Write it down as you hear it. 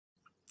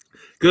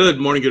Good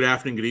morning, good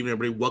afternoon, good evening,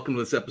 everybody. Welcome to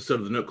this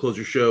episode of the Note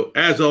Closer Show.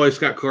 As always,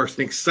 Scott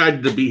Carson,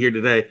 excited to be here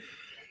today.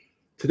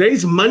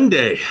 Today's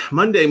Monday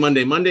in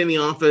the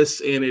office,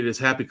 and it is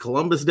Happy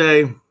Columbus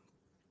Day.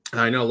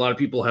 I know a lot of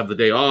people have the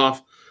day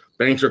off.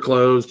 Banks are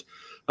closed.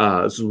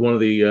 This is one of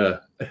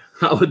the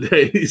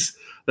holidays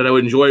that I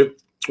would enjoy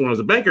when I was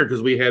a banker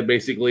because we had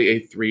basically a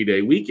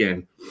 3-day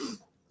weekend.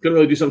 Couldn't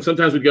really do something.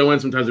 Sometimes we'd go in,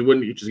 sometimes we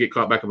wouldn't. You just get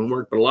caught back up in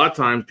work. But a lot of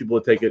times people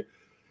would take it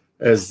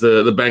as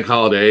the bank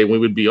holiday, and we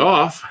would be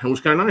off. It was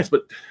kind of nice,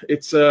 but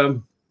it's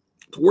a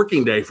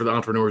working day for the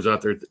entrepreneurs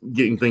out there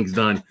getting things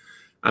done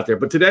out there.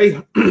 But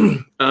today,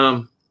 it's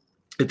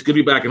good to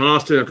be back in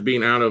Austin after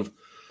being out of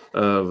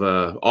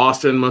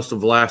Austin most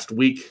of last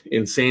week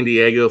in San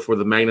Diego for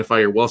the Magnify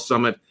Your Wealth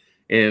Summit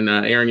and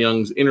Aaron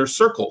Young's Inner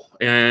Circle.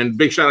 And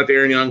big shout out to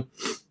Aaron Young.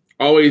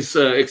 Always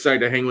excited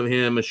to hang with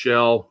him,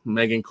 Michelle,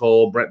 Megan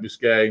Cole, Brett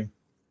Busquet,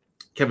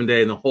 Kevin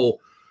Day, and the whole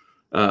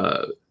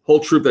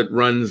troop that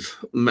runs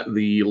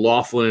the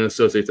Laughlin and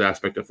Associates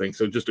aspect of things.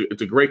 So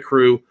it's a great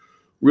crew.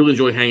 Really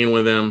enjoy hanging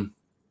with them.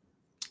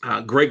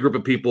 Great group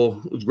of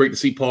people. It was great to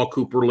see Paul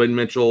Cooper, Lynn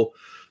Mitchell,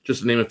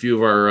 just to name a few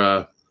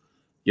of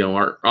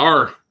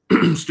our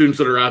students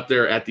that are out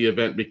there at the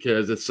event,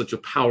 because it's such a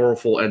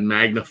powerful and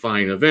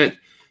magnifying event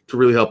to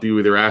really help you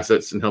with your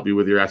assets and help you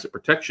with your asset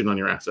protection on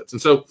your assets.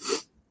 And so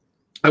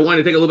I wanted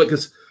to take a little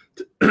bit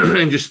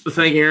and just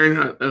thank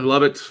Aaron. I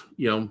love it.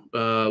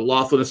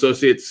 Laughlin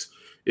Associates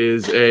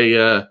is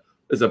a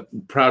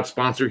proud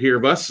sponsor here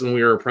of us, and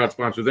we are a proud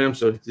sponsor of them.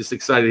 So just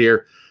excited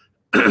here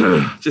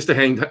just to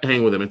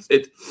hang with them.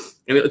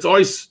 It's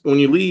always, when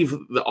you leave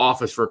the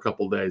office for a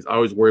couple of days, I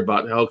always worry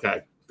about,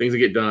 okay, things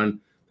get done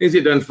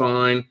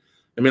fine.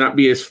 I may not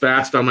be as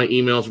fast on my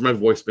emails or my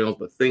voicemails,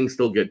 but things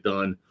still get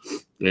done.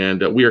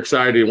 And we are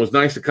excited. It was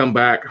nice to come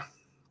back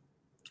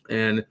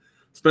and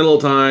spend a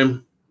little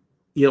time,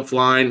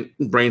 flying,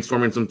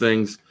 brainstorming some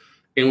things.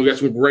 And we've got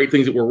some great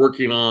things that we're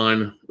working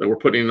on that we're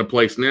putting into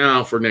place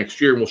now for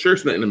next year. And we'll share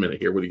some of that in a minute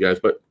here with you guys.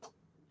 But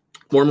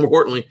more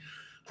importantly,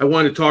 I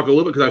wanted to talk a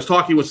little bit because I was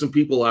talking with some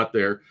people out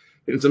there.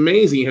 And it's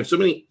amazing. You have so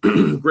many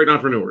great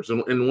entrepreneurs.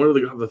 And one of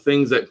the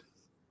things that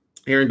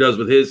Aaron does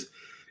with his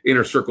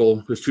inner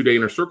circle, his 2-day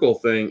inner circle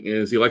thing,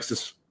 is he likes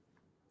to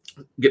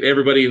get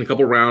everybody in a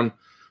couple round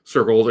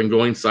circles and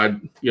go inside,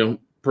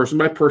 person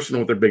by person,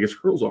 what their biggest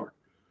hurdles are,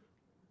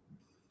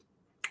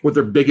 what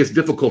their biggest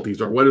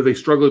difficulties are, what are they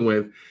struggling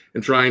with,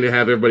 and trying to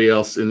have everybody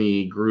else in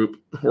the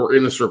group or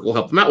in the circle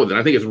help them out with it. And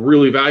I think it's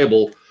really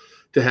valuable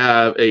to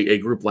have a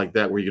group like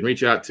that where you can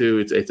reach out to.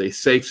 It's a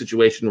safe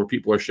situation where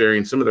people are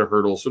sharing some of their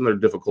hurdles, some of their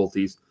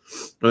difficulties,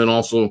 and then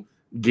also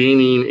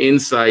gaining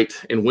insight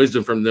and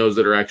wisdom from those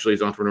that are actually,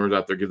 as entrepreneurs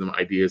out there, give them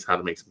ideas how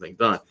to make something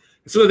done.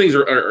 And some of the things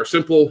are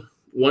simple.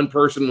 One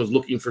person was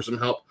looking for some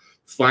help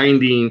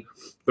finding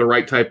the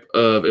right type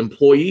of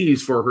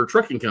employees for her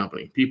trucking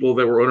company, people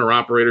that were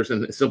owner-operators,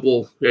 and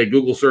simple,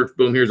 Google search,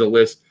 boom, here's a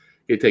list,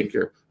 get taken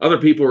care of. Other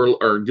people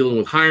are dealing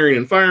with hiring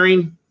and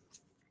firing.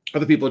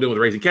 Other people are dealing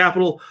with raising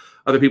capital.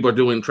 Other people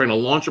are trying to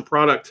launch a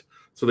product,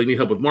 so they need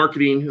help with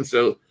marketing. And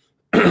so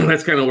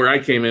that's kind of where I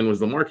came in, was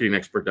the marketing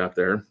expert out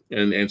there,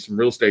 and some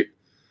real estate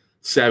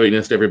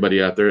savviness to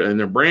everybody out there, and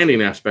their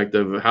branding aspect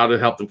of how to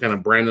help them kind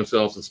of brand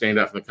themselves and stand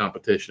out from the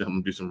competition, help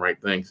them do some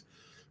right things.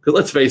 Because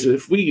let's face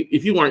it,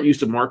 if you aren't used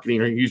to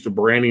marketing or used to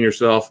branding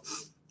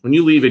yourself, when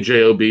you leave a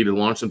job to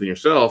launch something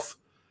yourself,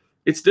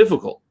 it's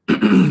difficult,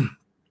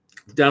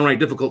 downright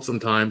difficult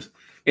sometimes.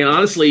 And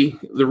honestly,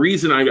 the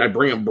reason I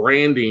bring up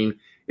branding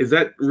is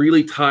that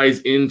really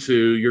ties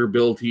into your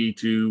ability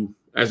to,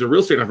 as a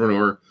real estate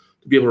entrepreneur,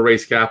 to be able to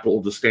raise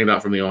capital to stand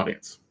out from the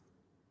audience.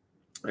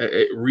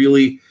 It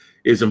really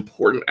is an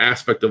important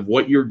aspect of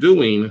what you're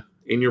doing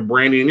in your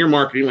branding and your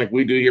marketing, like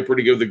we do here,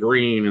 pretty good with the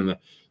green and the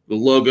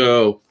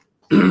logo.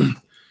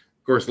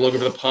 Of course, the logo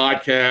for the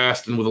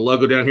podcast, and with the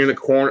logo down here in the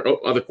corner,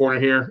 other corner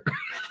here.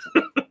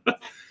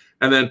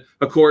 And then,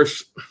 of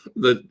course,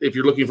 if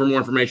you're looking for more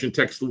information,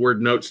 text the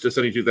word notes to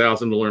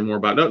 72,000 to learn more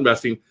about note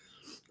investing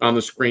on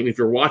the screen. If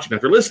you're watching,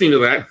 if you're listening to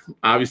that,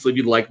 obviously, if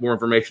you'd like more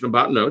information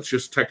about notes,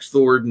 just text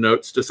the word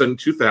notes to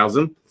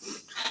 72,000,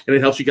 and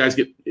it helps you guys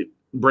get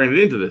branded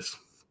into this,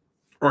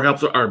 or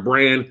helps our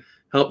brand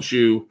helps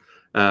you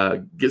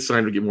get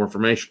signed to get more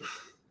information.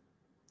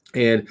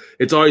 And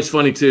it's always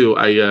funny too.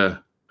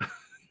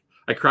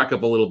 I crack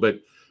up a little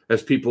bit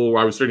as people,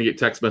 I was starting to get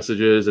text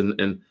messages,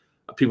 and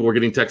people were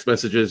getting text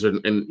messages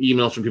and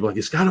emails from people like,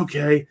 "Is Scott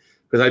okay?"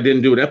 Because I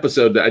didn't do an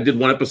episode. I did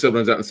one episode when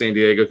I was out in San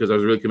Diego because I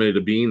was really committed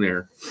to being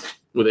there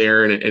with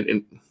Aaron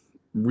and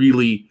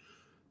really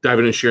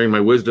diving into sharing my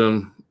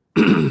wisdom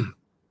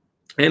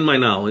and my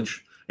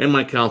knowledge and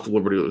my counsel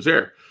with everybody that was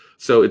there.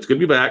 So it's good to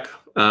be back.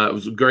 It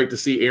was great to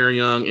see Aaron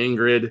Young,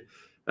 Ingrid,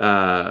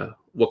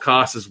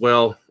 Wakas as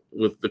well,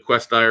 with the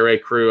Quest IRA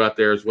crew out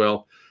there as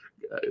well.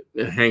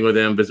 Hang with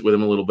them, visit with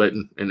them a little bit,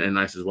 and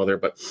nice as well there.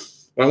 But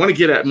what I want to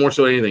get at more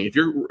so than anything, if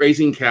you're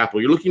raising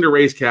capital, you're looking to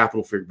raise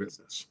capital for your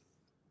business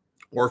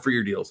or for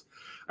your deals.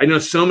 I know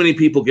so many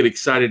people get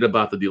excited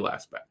about the deal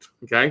aspect,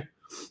 okay?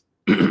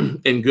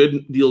 And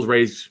good deals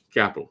raise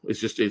capital.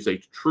 It's a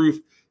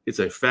truth. It's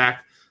a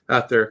fact.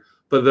 out there.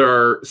 But there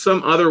are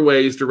some other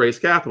ways to raise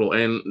capital.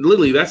 And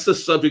literally, that's the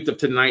subject of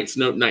tonight's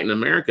Note Night in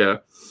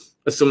America,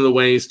 some of the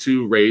ways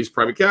to raise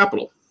private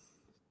capital,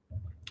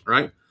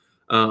 right?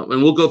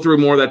 And we'll go through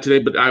more of that today,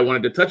 but I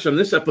wanted to touch on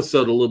this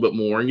episode a little bit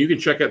more. And you can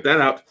check that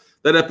out.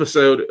 That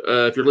episode,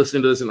 if you're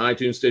listening to this in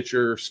iTunes,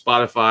 Stitcher,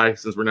 Spotify,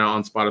 since we're now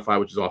on Spotify,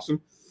 which is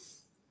awesome.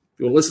 If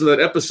you want to listen to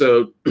that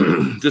episode,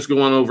 just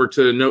go on over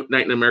to Note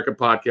Night in America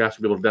podcast.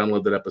 You'll be able to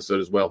download that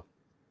episode as well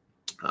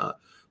that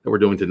we're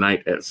doing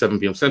tonight at 7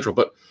 p.m. Central.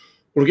 But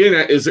what I'm getting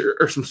at is there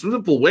are some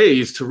simple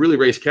ways to really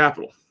raise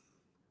capital.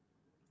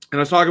 And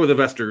I was talking with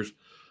investors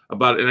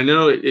about it, and I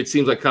know it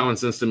seems like common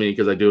sense to me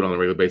because I do it on a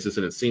regular basis,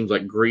 and it seems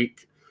like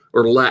Greek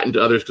or Latin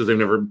to others because they've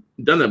never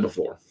done that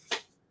before.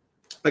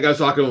 Like I was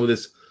talking with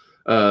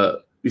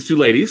these two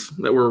ladies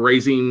that were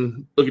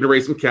looking to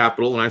raise some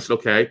capital, and I said,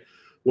 "Okay,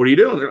 what are you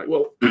doing?" They're like,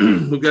 "Well,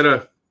 we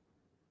got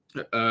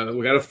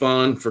a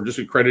fund for just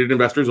accredited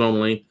investors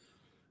only."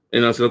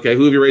 And I said, "Okay,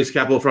 who have you raised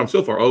capital from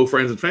so far?" "Oh,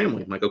 friends and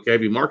family." I'm like, "Okay,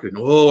 have you marketed?"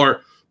 "Oh,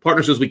 our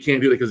partner says we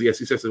can't do that because the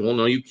SEC says." "Well,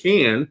 no, you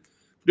can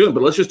do it,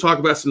 but let's just talk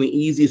about some of the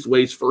easiest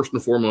ways first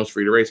and foremost for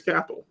you to raise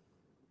capital."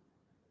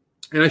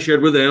 And I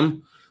shared with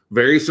them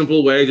very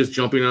simple way, just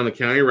jumping on the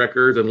county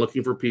records and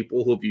looking for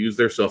people who have used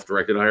their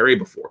self-directed IRA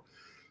before.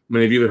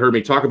 Many of you have heard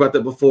me talk about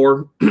that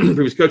before.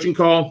 Previous coaching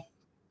call.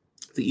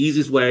 It's the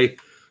easiest way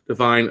to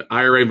find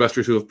IRA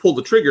investors who have pulled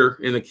the trigger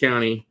in the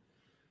county,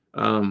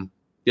 and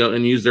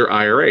use their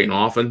IRA. And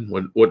often,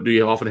 what do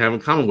you often have in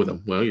common with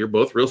them? Well, you're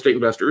both real estate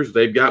investors.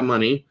 They've got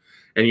money,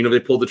 and they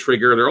pulled the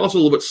trigger. They're also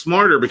a little bit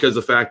smarter because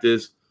the fact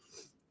is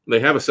they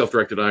have a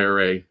self-directed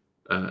IRA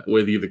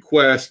with either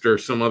Quest or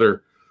some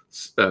other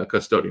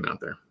custodian out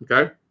there.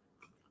 Okay,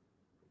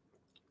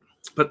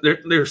 but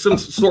there's some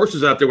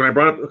sources out there. When I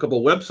brought up a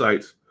couple of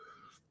websites,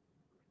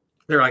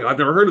 they're like, "I've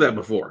never heard of that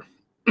before,"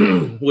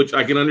 which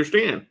I can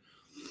understand.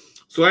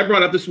 So I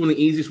brought up this is one of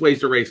the easiest ways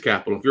to raise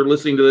capital. If you're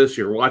listening to this,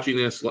 you're watching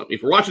this,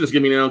 if you're watching this,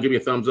 give me a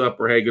thumbs up,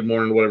 or hey, good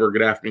morning, whatever,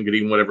 good afternoon, good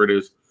evening, whatever it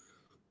is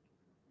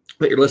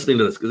that you're listening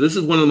to this, because this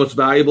is one of the most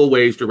valuable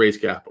ways to raise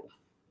capital.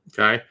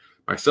 Okay,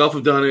 myself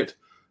have done it.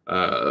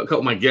 A couple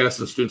of my guests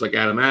and students like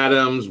Adam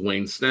Adams,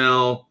 Wayne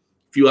Snell,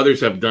 a few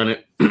others have done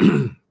it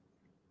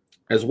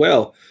as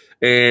well.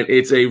 And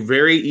it's a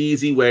very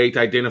easy way to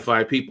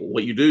identify people.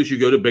 What you do is you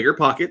go to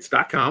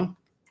biggerpockets.com.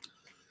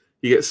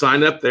 You get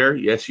signed up there.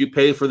 Yes, you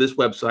pay for this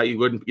website. You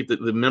go ahead and get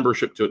the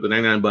membership to it, the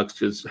 $99,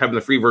 because having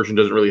the free version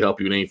doesn't really help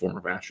you in any form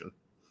or fashion.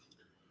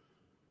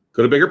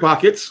 Go to Bigger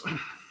Pockets.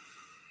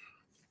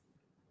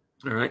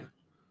 All right.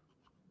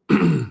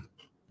 Go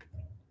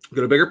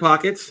to Bigger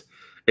Pockets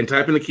and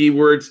type in the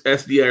keywords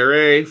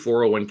SDIRA,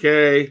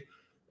 401k,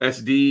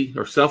 SD,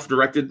 or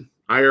self-directed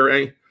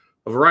IRA,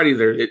 a variety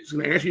there. It's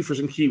going to ask you for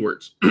some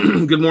keywords.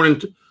 Good morning,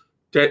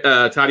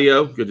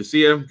 Tadio. Good to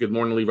see you. Good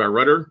morning, Levi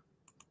Rudder.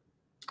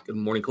 Good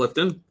morning,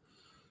 Clifton.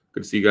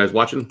 Good to see you guys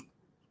watching.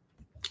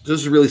 So this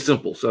is really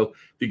simple. So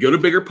if you go to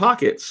Bigger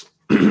Pockets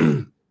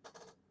and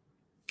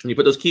you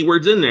put those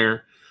keywords in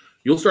there,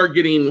 you'll start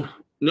getting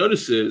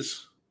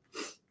notices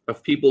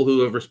of people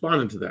who have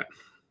responded to that.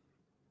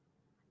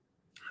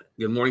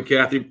 Good morning,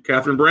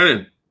 Catherine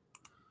Brennan.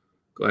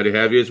 Glad to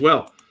have you as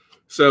well.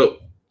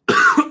 So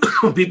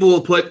people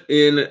will put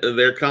in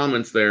their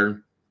comments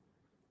there.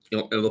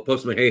 And they'll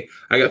post them, hey,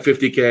 I got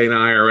 50K in an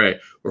IRA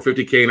or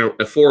 50K in a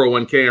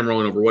 401k I'm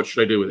rolling over. What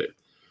should I do with it?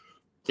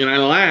 And I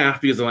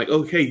laugh because I'm like,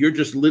 okay, you're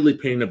just literally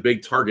painting a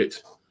big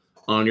target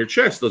on your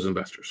chest, those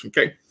investors.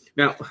 Okay.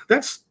 Now,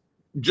 that's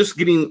just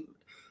getting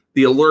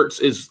the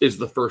alerts is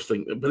the first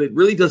thing, but it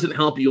really doesn't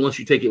help you unless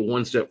you take it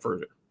one step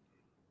further.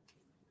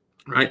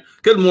 Right?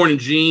 Good morning,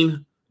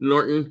 Gene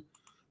Norton.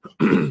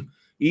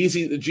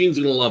 Easy. Gene's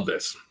going to love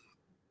this.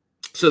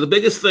 So the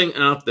biggest thing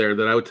out there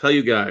that I would tell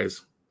you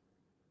guys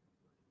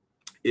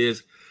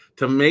is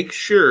to make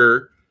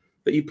sure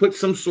that you put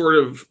some sort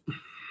of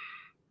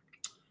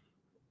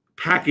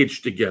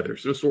package together,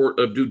 some sort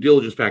of due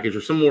diligence package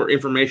or some more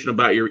information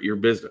about your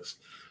business.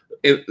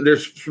 And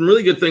there's some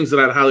really good things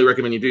that I'd highly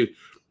recommend you do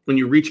when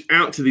you reach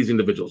out to these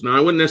individuals. Now, I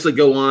wouldn't necessarily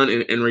go on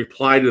and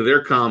reply to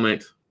their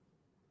comment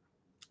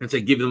and say,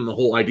 give them the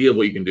whole idea of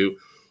what you can do.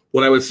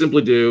 What I would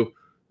simply do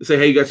is say,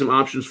 hey, you got some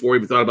options for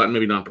you. We thought about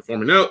maybe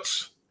non-performing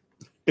notes.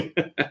 But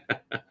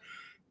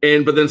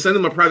then send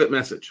them a private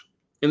message.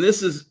 And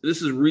this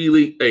is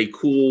really a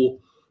cool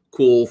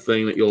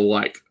thing that you'll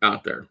like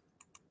out there.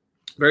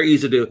 Very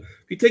easy to do.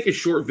 If you take a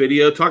short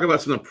video, talk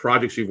about some of the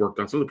projects you've worked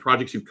on, some of the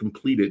projects you've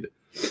completed.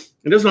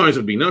 It doesn't always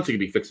have to be notes. It could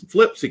be fix and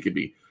flips. It could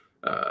be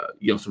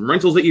some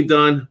rentals that you've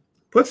done.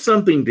 Put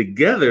something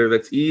together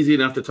that's easy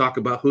enough to talk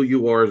about who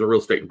you are as a real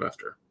estate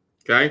investor.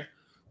 Okay?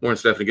 Morning,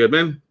 Stephanie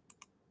Goodman.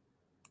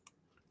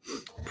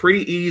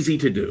 Pretty easy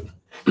to do.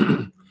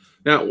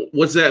 Now,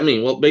 what's that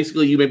mean? Well,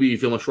 basically, you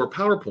film a short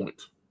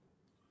PowerPoint.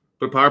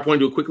 Put a PowerPoint,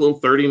 do a quick little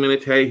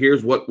 30-minute, hey,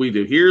 here's what we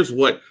do. Here's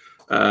what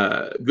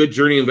Good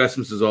Journey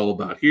Investments is all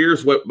about.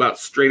 Here's what about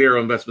Straight Arrow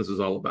Investments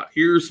is all about.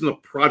 Here's some of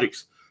the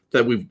projects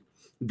that we've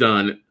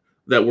done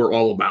that we're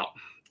all about.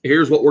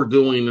 Here's what we're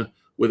doing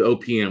with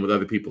OPM, with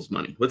other people's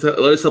money. Let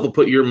us help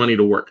put your money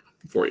to work.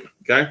 for you.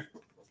 Okay.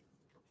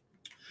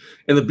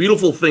 And the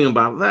beautiful thing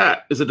about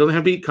that is it doesn't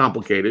have to be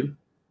complicated.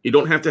 You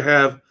don't have to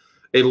have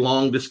a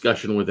long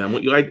discussion with them.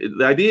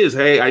 The idea is,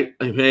 hey,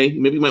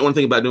 maybe you might want to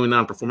think about doing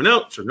non-performing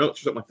notes or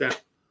something like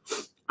that.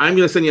 I'm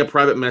going to send you a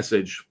private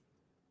message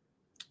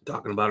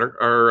talking about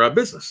our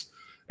business.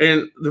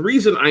 And the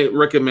reason I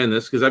recommend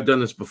this, because I've done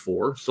this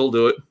before, still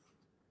do it,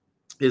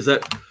 is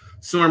that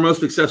some of our most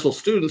successful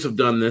students have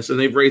done this, and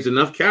they've raised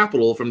enough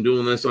capital from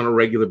doing this on a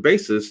regular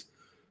basis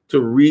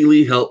to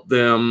really help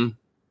them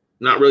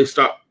not really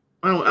stop.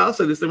 I'll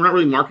say this, they're not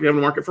really having a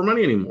market for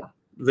money anymore.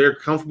 They're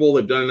comfortable.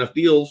 They've done enough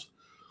deals.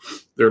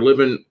 They're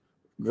living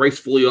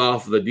gracefully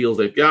off the deals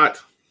they've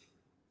got.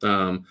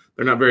 They're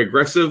not very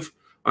aggressive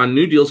on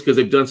new deals because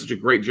they've done such a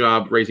great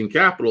job raising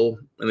capital,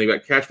 and they've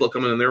got cash flow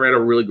coming, and they're at a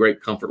really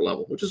great comfort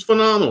level, which is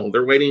phenomenal.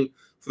 They're waiting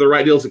for the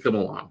right deals to come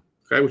along,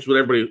 okay, which is what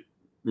everybody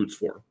roots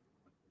for.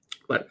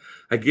 But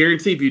I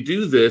guarantee if you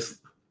do this,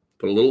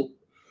 put a little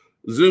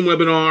Zoom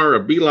webinar,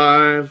 a Be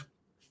Live,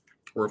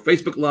 or a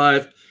Facebook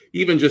Live,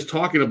 even just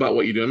talking about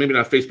what you do, and maybe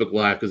not Facebook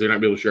Live because they're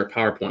not able to share a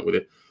PowerPoint with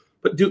it,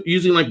 but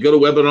using like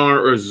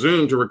GoToWebinar or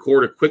Zoom to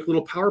record a quick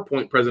little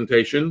PowerPoint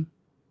presentation,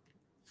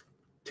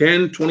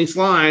 10, 20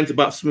 slides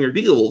about some of your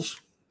deals,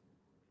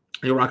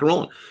 and you're rock and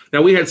rolling.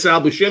 Now, we had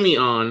Sal Buscemi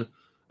on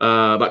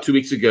about 2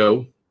 weeks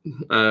ago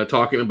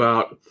talking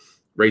about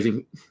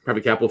raising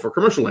private capital for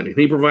commercial lending.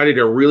 He provided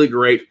a really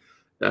great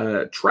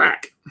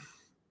track,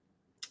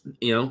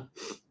 or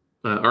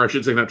I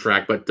should say not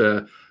track, but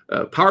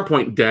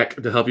PowerPoint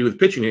deck to help you with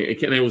pitching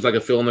it. It was like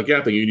a fill in the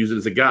gap thing. You'd use it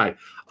as a guide.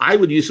 I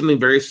would use something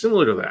very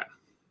similar to that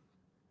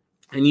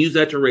and use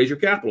that to raise your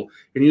capital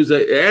and use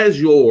that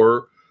as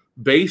your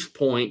base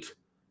point,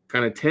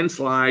 kind of 10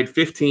 slide,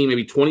 15,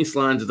 maybe 20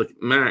 slides at the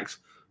max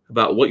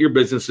about what your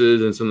business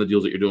is and some of the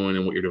deals that you're doing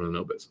and what you're doing in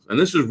no business. And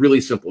this is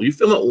really simple. You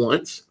film it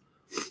once.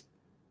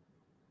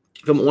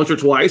 Film it once or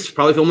twice.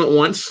 Probably film it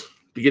once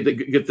to get the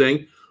good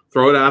thing.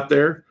 Throw it out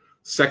there.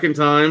 Second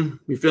time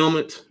you film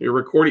it, you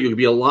record it, you'll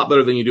be a lot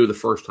better than you do the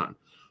first time.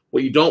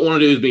 What you don't want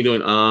to do is be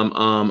doing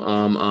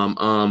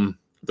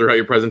throughout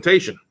your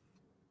presentation.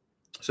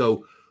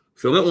 So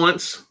film it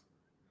once,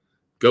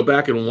 go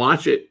back and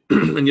watch it,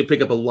 and you'll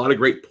pick up a lot of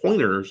great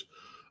pointers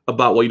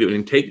about what you do,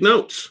 and take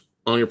notes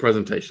on your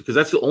presentation, because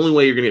that's the only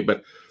way you're going to get.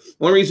 But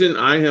one reason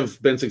I have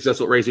been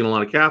successful at raising a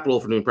lot of capital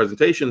for doing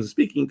presentations and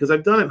speaking, because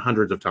I've done it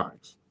hundreds of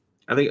times.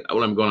 I think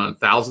when I'm going on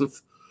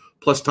 1,000th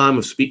plus time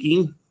of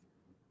speaking,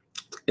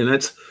 and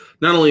that's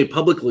not only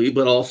publicly,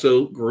 but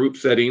also group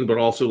setting, but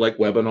also like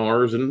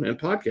webinars and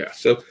podcasts.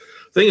 So the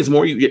thing is, the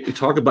more you get to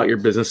talk about your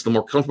business, the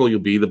more comfortable you'll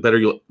be, the better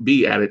you'll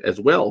be at it as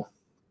well.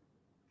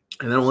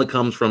 And that only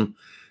comes from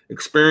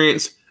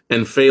experience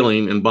and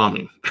failing and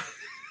bombing.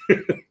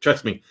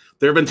 Trust me,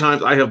 there have been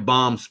times I have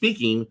bombed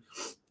speaking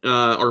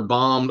or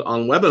bombed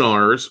on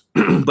webinars,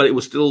 but it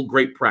was still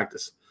great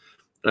practice.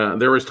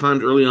 There was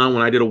times early on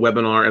when I did a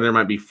webinar and there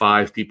might be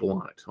 5 people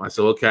on it. I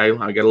said, okay,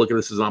 I got to look at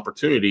this as an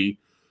opportunity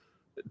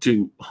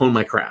to hone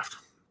my craft.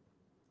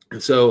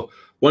 And so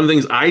one of the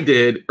things I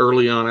did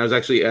early on, I was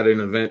actually at an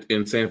event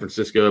in San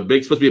Francisco,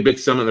 supposed to be a big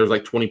summit. There was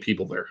like 20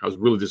 people there. I was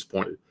really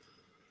disappointed.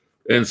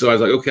 And so I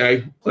was like,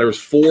 okay, there was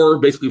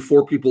basically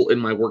four people in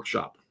my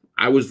workshop.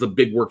 I was the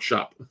big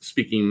workshop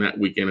speaking that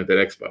weekend at that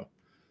expo.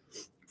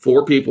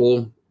 4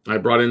 people. I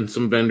brought in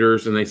some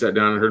vendors and they sat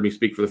down and heard me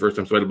speak for the first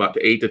time. So I had about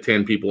 8 to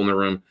 10 people in the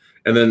room.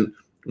 And then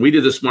we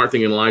did the smart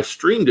thing and live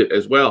streamed it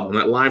as well. And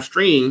that live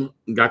stream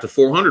got to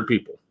 400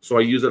 people. So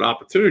I used that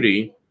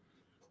opportunity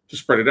to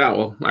spread it out.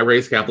 Well, I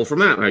raised capital from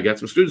that, and I got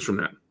some students from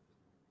that.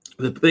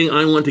 The thing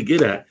I want to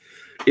get at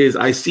is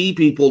I see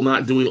people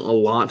not doing a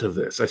lot of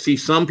this. I see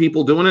some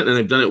people doing it, and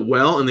they've done it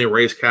well, and they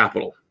raise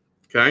capital,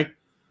 okay?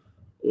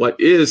 What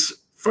is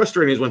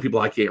frustrating is when people,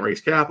 I can't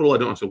raise capital. I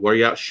don't. So where are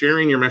you out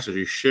sharing your message?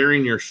 You're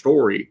sharing your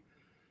story,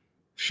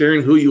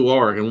 sharing who you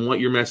are and what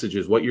your message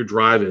is, what your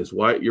drive is,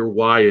 what your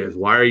why is.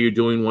 Why are you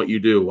doing what you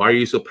do? Why are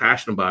you so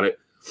passionate about it?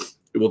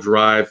 It will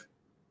drive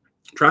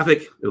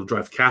traffic. It'll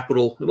drive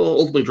capital. It'll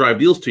ultimately drive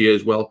deals to you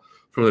as well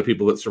from the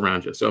people that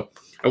surround you. So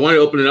I want to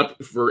open it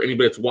up for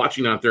anybody that's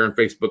watching out there in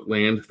Facebook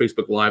land,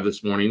 Facebook Live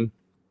this morning.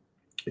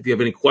 If you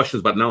have any questions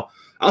about it. Now,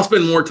 I'll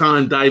spend more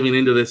time diving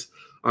into this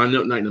on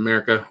Note Night in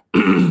America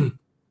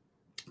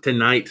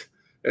tonight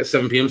at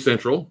 7 p.m.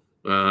 Central.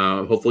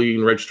 Hopefully you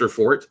can register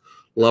for it.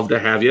 Love to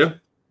have you.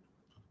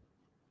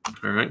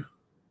 All right.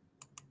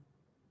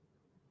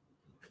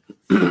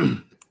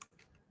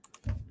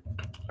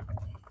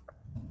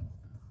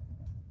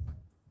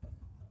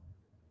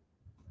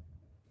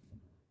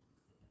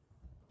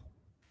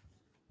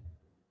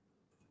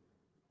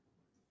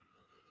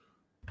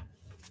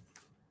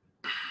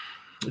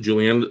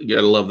 Julianne, you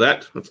gotta love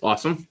that. That's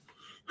awesome.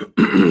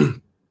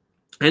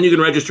 And you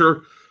can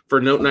register for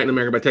Note Night in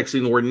America by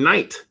texting the word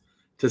night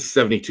to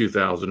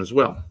 72,000 as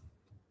well.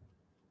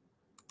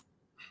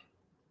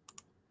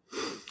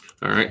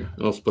 All right,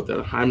 I'll split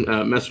that.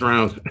 I'm messing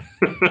around.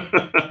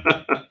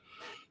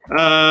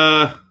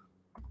 I'm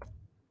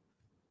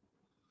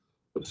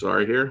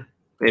sorry here.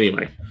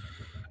 Anyway,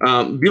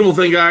 beautiful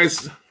thing,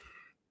 guys.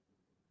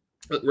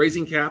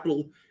 Raising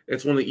capital,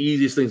 it's one of the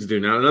easiest things to do.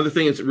 Now, another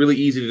thing that's really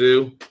easy to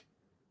do.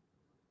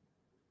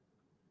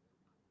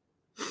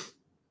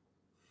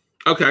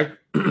 Okay.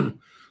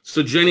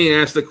 So Jenny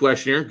asked the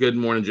question here. Good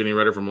morning, Jenny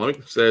Redder from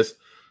Lubbock. Says,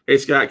 hey,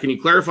 Scott, can you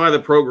clarify the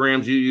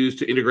programs you use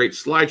to integrate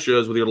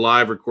slideshows with your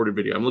live recorded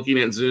video? I'm looking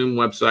at Zoom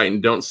website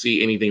and don't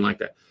see anything like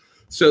that.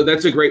 So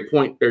that's a great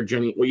point there,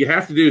 Jenny. What you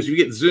have to do is if you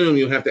get Zoom,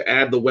 you'll have to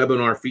add the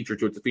webinar feature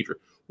to it. The feature.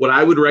 What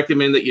I would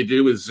recommend that you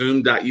do with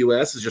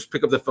zoom.us is just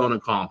pick up the phone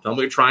and call them. Tell them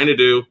what you're trying to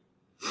do.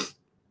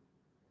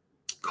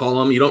 Call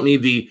them. You don't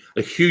need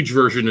a huge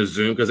version of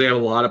Zoom because they have a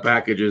lot of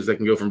packages that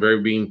can go from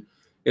being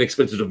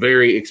inexpensive to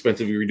very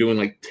expensive. You're doing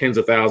like tens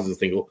of thousands of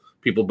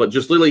people. But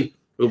just literally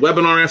the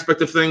webinar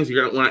aspect of things,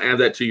 you're going to want to add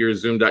that to your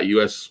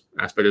zoom.us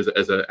aspect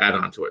as an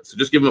add-on to it. So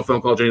just give them a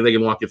phone call, Jenny. They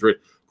can walk you through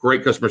it.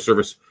 Great customer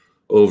service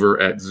over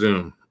at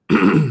Zoom.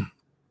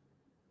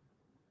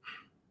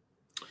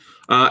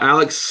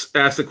 Alex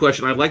asked the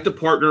question, I'd like to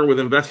partner with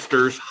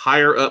investors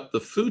higher up the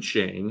food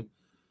chain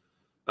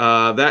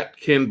that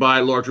can buy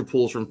larger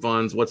pools from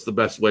funds. What's the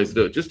best ways to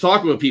do it? Just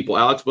talking with people,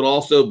 Alex, but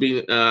also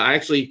being,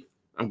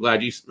 I'm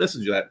glad you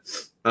messaged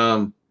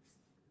that.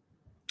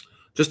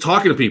 Just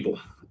talking to people,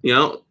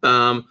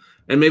 and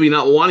maybe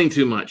not wanting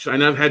too much. I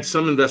know I've had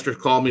some investors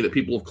call me that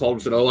people have called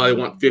and said, oh, I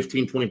want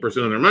 15, 20%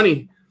 of their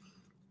money,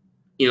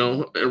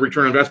 a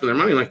return on investment of their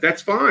money. Like,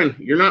 that's fine.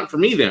 You're not for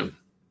me then.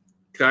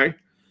 Okay.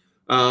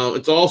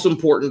 It's also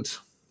important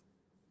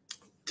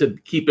to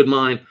keep in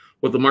mind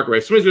what the market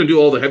rate. Somebody's going to do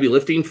all the heavy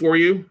lifting for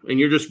you, and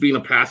you're just being a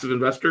passive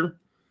investor,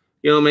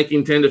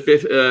 making 10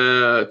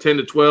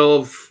 to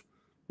 12,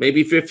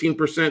 maybe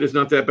 15% is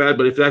not that bad.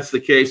 But if that's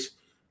the case,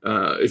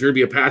 if you're going to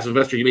be a passive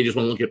investor, you may just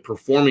want to look at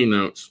performing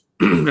notes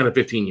at a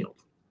 15 yield.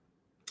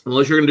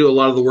 Unless you're going to do a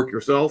lot of the work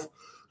yourself,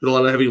 do a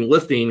lot of heavy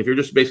lifting. If you're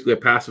just basically a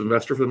passive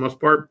investor for the most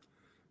part,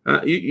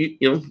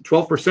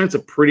 12% is a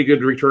pretty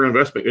good return on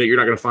investment that you're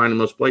not going to find in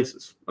most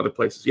places, other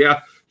places. Yeah,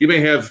 you may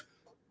have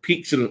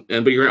peaks, but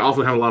you're going to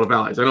also have a lot of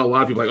valleys. I know a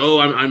lot of people are like, oh,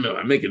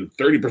 I'm making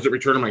 30%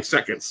 return on my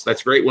seconds.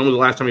 That's great. When was the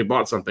last time you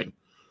bought something?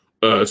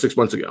 6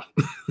 months ago.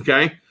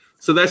 Okay,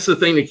 so that's the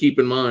thing to keep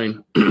in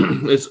mind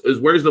is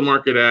where's the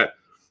market at?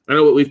 I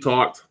know what we've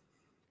talked,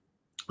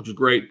 which is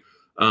great,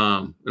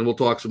 and we'll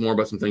talk some more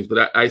about some things.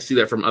 But I see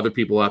that from other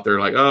people out there,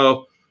 like,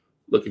 oh,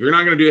 look, if you're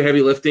not going to do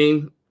heavy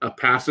lifting, a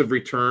passive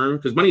return,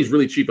 because money is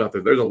really cheap out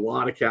there. There's a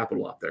lot of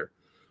capital out there.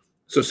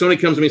 So if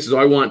somebody comes to me and says, oh,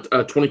 I want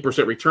a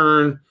 20%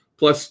 return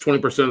plus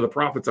 20% of the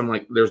profits, I'm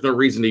like, there's no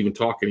reason to even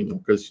talk anymore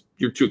because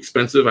you're too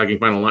expensive. I can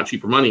find a lot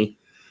cheaper money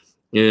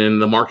in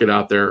the market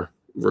out there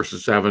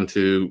versus having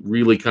to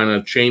really kind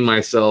of chain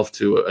myself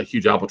to a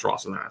huge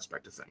albatross in that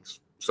aspect of things.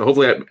 So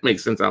hopefully that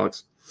makes sense,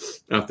 Alex,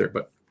 out there.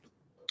 But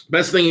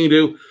best thing you can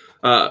do,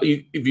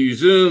 if you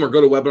Zoom or go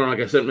to webinar,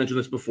 like I said, mentioned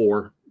this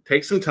before,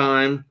 take some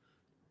time,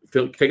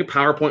 take a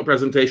PowerPoint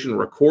presentation,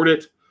 record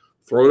it,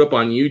 throw it up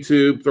on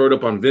YouTube, throw it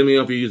up on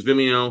Vimeo if you use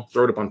Vimeo,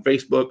 throw it up on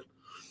Facebook,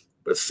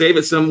 but save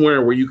it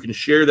somewhere where you can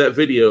share that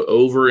video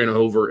over and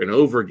over and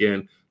over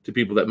again to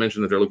people that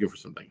mention that they're looking for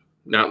something.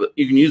 Now,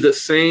 you can use that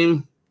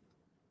same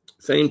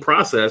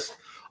process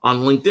on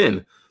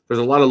LinkedIn. There's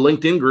a lot of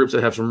LinkedIn groups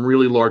that have some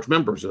really large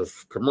members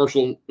of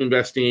commercial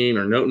investing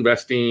or note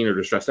investing or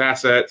distressed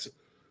assets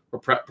or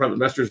private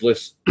investors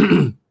lists.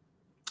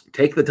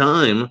 Take the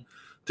time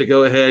to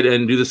go ahead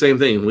and do the same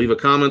thing. Leave a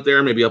comment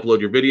there, maybe upload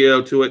your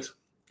video to it.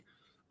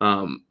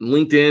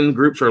 LinkedIn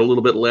groups are a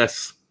little bit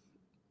less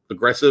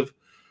aggressive,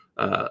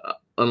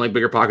 unlike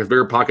Bigger Pockets.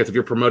 Bigger Pockets, if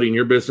you're promoting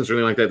your business or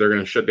anything like that, they're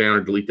going to shut down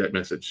or delete that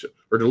message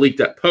or delete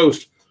that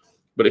post.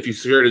 But if you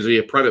share it as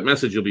a private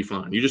message, you'll be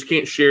fine. You just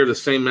can't share the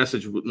same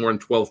message with more than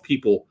 12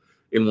 people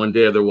in one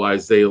day.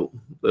 Otherwise, they'll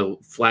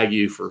flag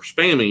you for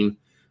spamming,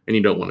 and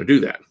you don't want to do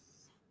that.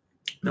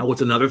 Now,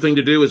 what's another thing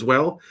to do as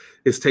well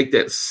is take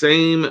that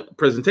same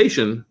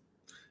presentation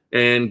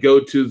and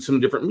go to some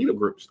different meetup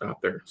groups out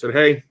there. Said,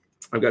 hey,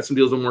 I've got some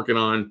deals I'm working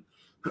on.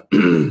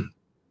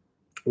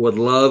 Would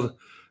love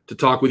to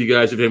talk with you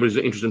guys if anybody's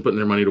interested in putting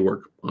their money to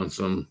work on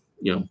some,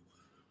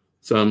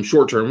 some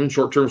short term. And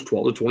short term is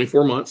 12 to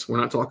 24 months. We're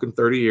not talking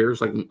 30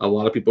 years like a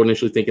lot of people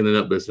initially think in the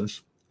nut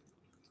business.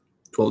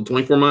 12 to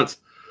 24 months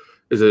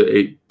is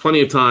a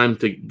plenty of time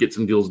to get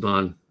some deals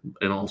done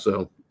and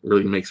also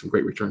really make some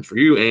great returns for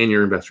you and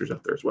your investors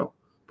out there as well,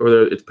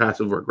 whether it's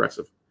passive or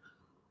aggressive.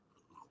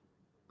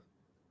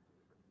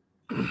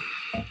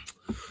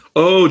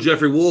 Oh,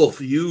 Jeffrey Wolf,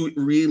 you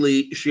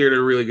really shared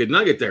a really good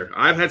nugget there.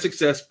 I've had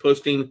success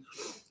posting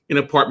in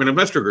apartment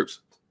investor groups.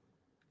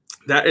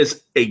 That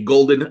is a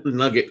golden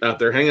nugget out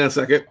there. Hang on a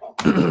second.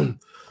 The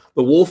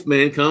Wolf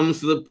man comes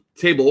to the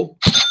table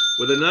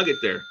with a nugget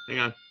there. Hang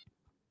on.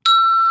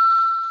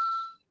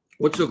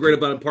 What's so great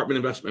about apartment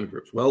investment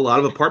groups? Well, a lot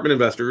of apartment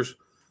investors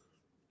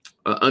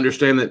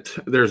understand that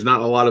there's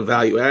not a lot of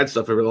value add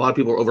stuff. A lot of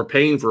people are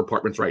overpaying for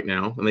apartments right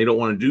now, and they don't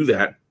want to do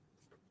that.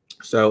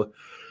 So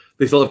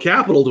they still have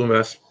capital to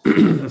invest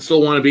and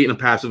still want to be in a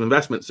passive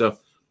investment. So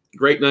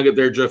great nugget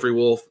there, Jeffrey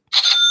Wolf.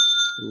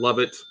 Love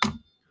it.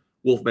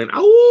 Wolfman.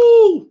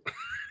 Ow!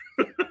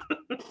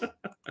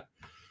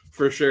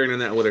 For sharing in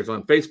that, whether it's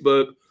on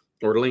Facebook,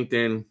 or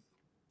LinkedIn.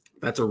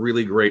 That's a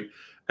really great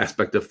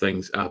aspect of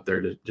things out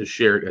there to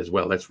share it as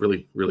well. That's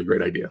really, really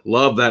great idea.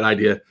 Love that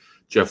idea,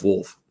 Jeff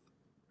Wolf.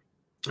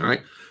 All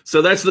right.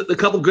 So that's a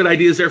couple good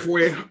ideas there for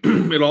you.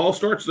 It all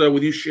starts, though,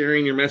 with you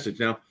sharing your message.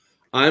 Now,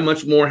 I'm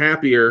much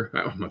happier,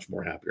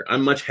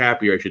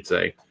 I should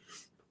say,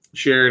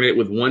 sharing it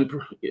with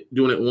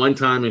doing it one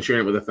time and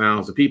sharing it with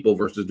 1,000 people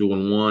versus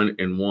doing one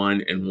and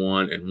one and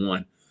one and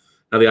one.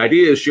 Now, the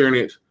idea is sharing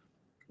it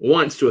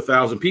once to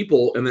 1,000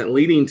 people and then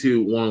leading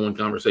to one-on-one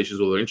conversations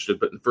where they're interested,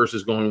 but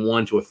versus going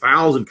 1 to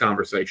 1,000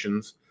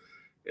 conversations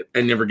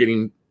and never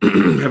having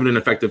an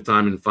effective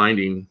time in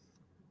finding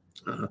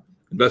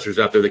investors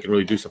out there that can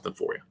really do something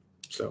for you.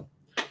 So,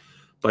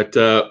 but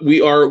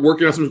we are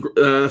working on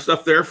some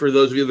stuff there for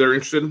those of you that are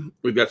interested.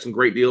 We've got some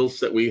great deals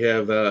that we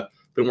have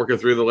been working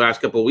through the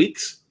last couple of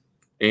weeks,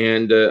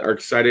 and are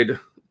excited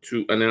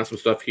to announce some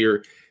stuff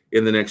here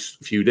in the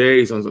next few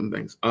days on some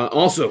things.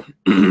 Also,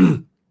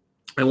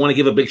 I want to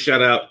give a big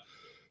shout out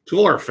to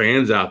all our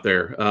fans out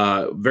there.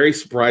 Very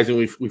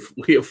surprising.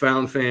 We have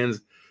found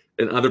fans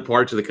in other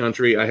parts of the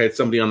country. I had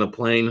somebody on the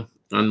plane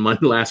on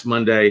last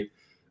Monday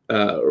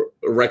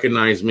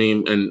recognized me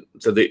and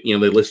said that they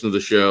listened to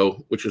the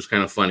show, which was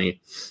kind of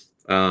funny,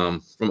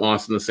 from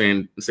Austin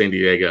to San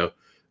Diego,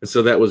 and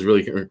so that was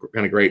really kind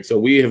of great. So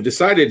we have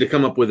decided to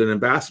come up with an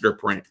ambassador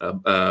program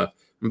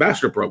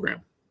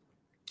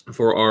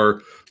for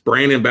our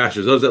brand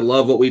ambassadors, those that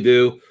love what we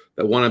do,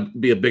 that want to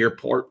be a bigger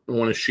part and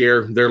want to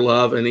share their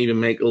love and even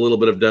make a little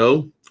bit of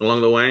dough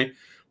along the way.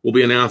 We'll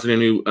be announcing a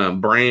new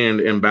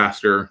brand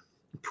ambassador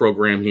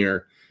program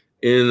here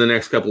in the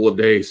next couple of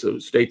days. So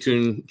stay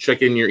tuned,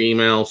 check in your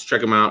emails,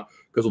 check them out,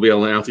 because we'll be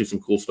able to announce some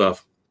cool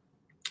stuff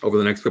over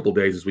the next couple of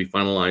days as we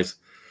finalize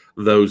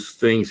those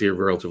things here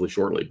relatively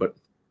shortly. But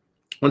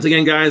once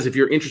again, guys, if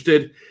you're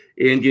interested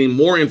in getting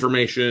more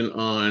information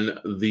on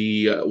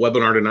the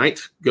webinar tonight,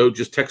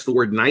 just text the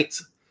word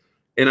NIGHT,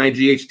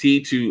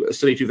 NIGHT, to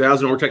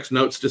 72000, or text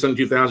notes to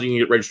 72000. You can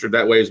get registered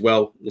that way as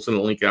well. We'll send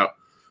a link out.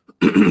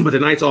 But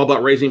tonight's all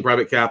about raising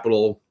private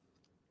capital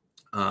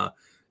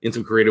in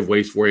some creative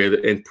ways for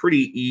you, and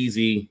pretty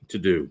easy to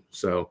do.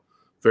 So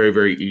very,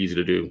 very easy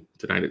to do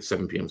tonight at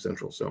 7 p.m.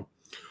 Central. So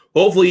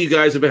hopefully you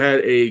guys have had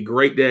a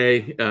great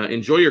day.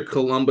 Enjoy your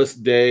Columbus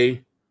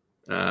Day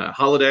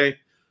holiday.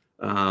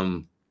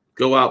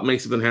 Go out,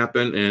 make something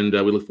happen, and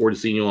we look forward to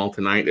seeing you all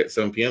tonight at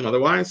 7 p.m.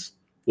 Otherwise,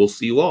 we'll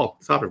see you all.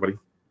 Stop, everybody.